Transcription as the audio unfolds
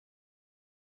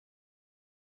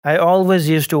I always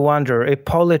used to wonder if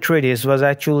Paul Atreides was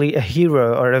actually a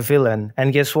hero or a villain,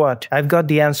 and guess what? I've got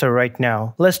the answer right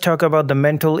now. Let's talk about the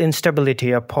mental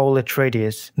instability of Paul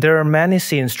Atreides. There are many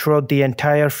scenes throughout the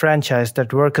entire franchise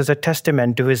that work as a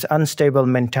testament to his unstable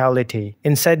mentality.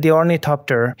 Inside the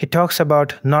ornithopter, he talks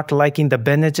about not liking the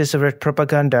Bene Gesserit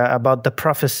propaganda about the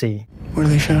prophecy. What are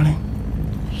they shouting?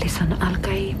 Listen,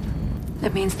 Al-Gaib.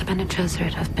 That means the Bene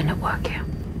Gesserit have been at work here.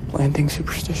 Planting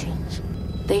superstitions.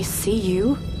 They see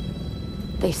you.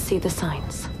 They see the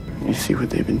signs. You see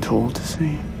what they've been told to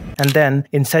see. And then,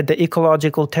 inside the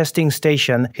ecological testing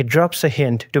station, he drops a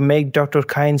hint to make Dr.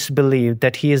 Kynes believe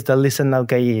that he is the Lisan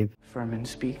al-Gaib. Fremen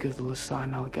speak of the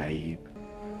Lisan al-Gaib,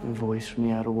 the voice from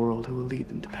the outer world who will lead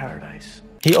them to paradise.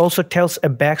 He also tells a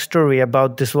backstory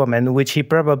about this woman which he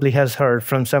probably has heard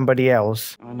from somebody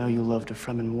else. I know you loved a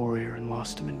Fremen warrior and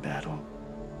lost him in battle.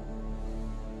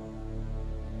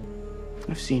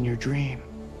 I've seen your dream.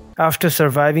 After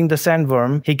surviving the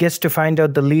sandworm, he gets to find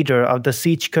out the leader of the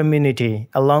siege community.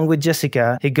 Along with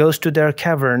Jessica, he goes to their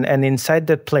cavern, and inside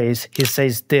that place, he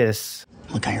says this.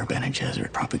 Look how your Bene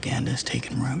Gesserit propaganda has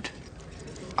taken root.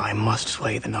 I must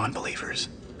slay the non-believers.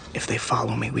 If they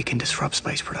follow me, we can disrupt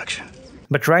spice production.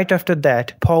 But right after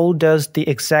that, Paul does the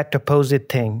exact opposite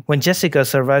thing. When Jessica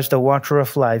survives the Water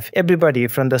of Life, everybody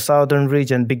from the southern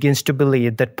region begins to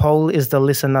believe that Paul is the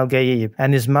Lisan al-Gaib,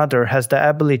 and his mother has the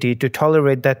ability to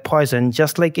tolerate that poison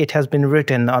just like it has been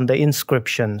written on the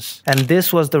inscriptions. And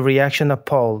this was the reaction of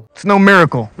Paul. It's no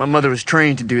miracle. My mother was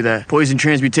trained to do that. Poison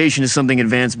transmutation is something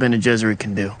advanced Bene Gesserit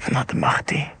can do. Not the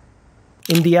Mahdi.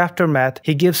 In the aftermath,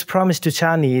 he gives promise to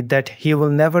Chani that he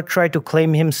will never try to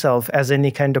claim himself as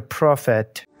any kind of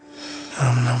prophet.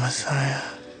 I'm no Messiah.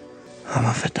 I'm a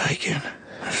Fedaykin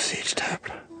of Siege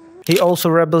Tablet. He also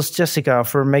rebels Jessica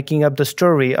for making up the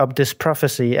story of this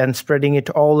prophecy and spreading it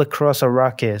all across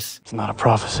Arrakis. It's not a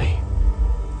prophecy.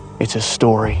 It's a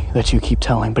story that you keep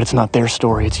telling, but it's not their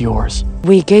story, it's yours.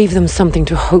 We gave them something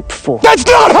to hope for. That's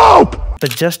not hope! But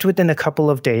just within a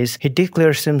couple of days, he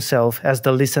declares himself as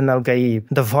the Lisan al-Gaib,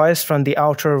 the voice from the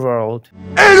outer world.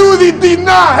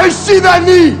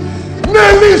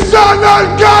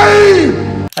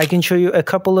 I can show you a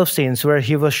couple of scenes where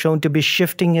he was shown to be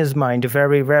shifting his mind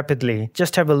very rapidly.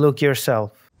 Just have a look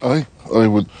yourself. I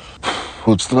would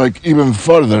strike even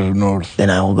further north.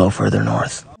 Then I will go further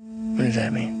north. What does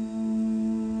that mean?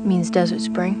 Means Desert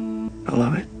Spring. I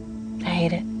love it. I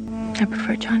hate it. I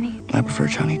prefer Johnny. I prefer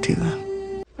Johnny too, then.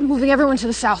 I'm moving everyone to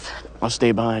the south. I'll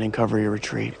stay behind and cover your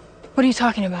retreat. What are you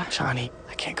talking about? Johnny,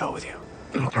 I can't go with you.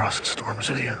 I'll cross the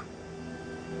storms with you.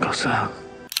 Go south.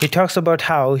 He talks about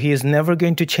how he is never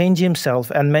going to change himself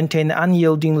and maintain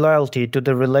unyielding loyalty to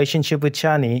the relationship with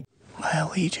Chani. My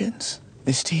allegiance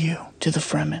is to you, to the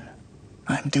Fremen.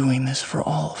 I'm doing this for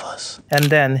all of us. And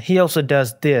then he also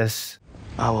does this.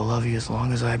 I will love you as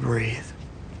long as I breathe.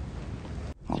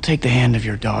 I'll take the hand of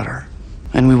your daughter,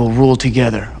 and we will rule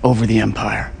together over the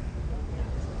Empire.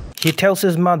 He tells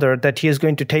his mother that he is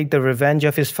going to take the revenge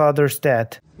of his father's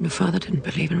death. Your father didn't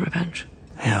believe in revenge.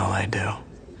 Hell, I do.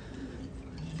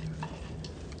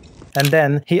 And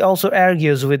then he also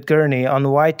argues with Gurney on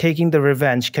why taking the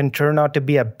revenge can turn out to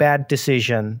be a bad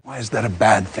decision. Why is that a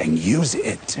bad thing? Use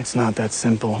it. It's not that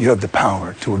simple. You have the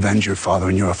power to avenge your father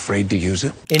and you're afraid to use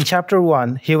it? In Chapter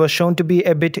 1, he was shown to be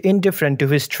a bit indifferent to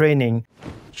his training.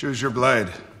 Choose your blade.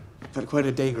 I've had quite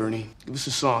a day, Gurney. Give us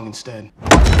a song instead.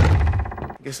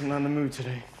 I guess I'm not in the mood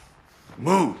today.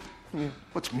 Mood?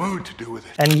 What's mood to do with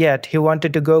it? And yet, he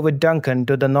wanted to go with Duncan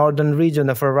to the northern region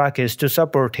of Arrakis to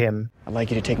support him. I'd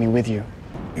like you to take me with you.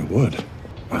 It would.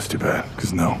 That's too bad,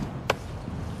 because no.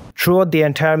 Throughout the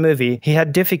entire movie, he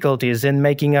had difficulties in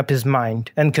making up his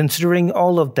mind. And considering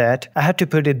all of that, I had to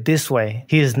put it this way.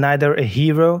 He is neither a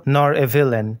hero nor a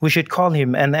villain. We should call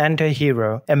him an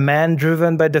anti-hero. A man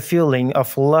driven by the feeling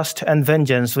of lust and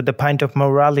vengeance with a pint of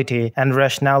morality and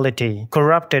rationality.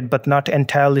 Corrupted but not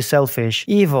entirely selfish.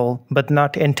 Evil but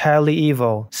not entirely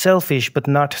evil. Selfish but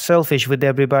not selfish with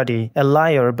everybody. A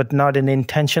liar but not an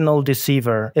intentional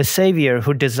deceiver. A savior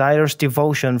who desires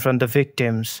devotion from the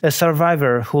victims. A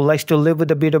survivor who likes to live with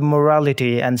a bit of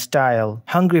morality and style,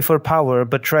 hungry for power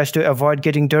but tries to avoid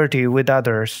getting dirty with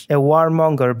others, a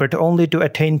warmonger but only to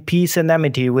attain peace and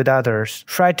amity with others,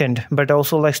 frightened but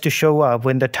also likes to show up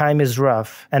when the time is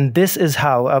rough. And this is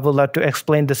how I would like to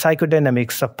explain the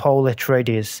psychodynamics of Paul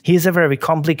Atreides. He is a very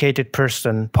complicated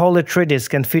person. Paul Atreides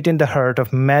can fit in the heart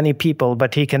of many people,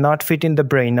 but he cannot fit in the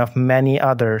brain of many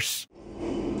others.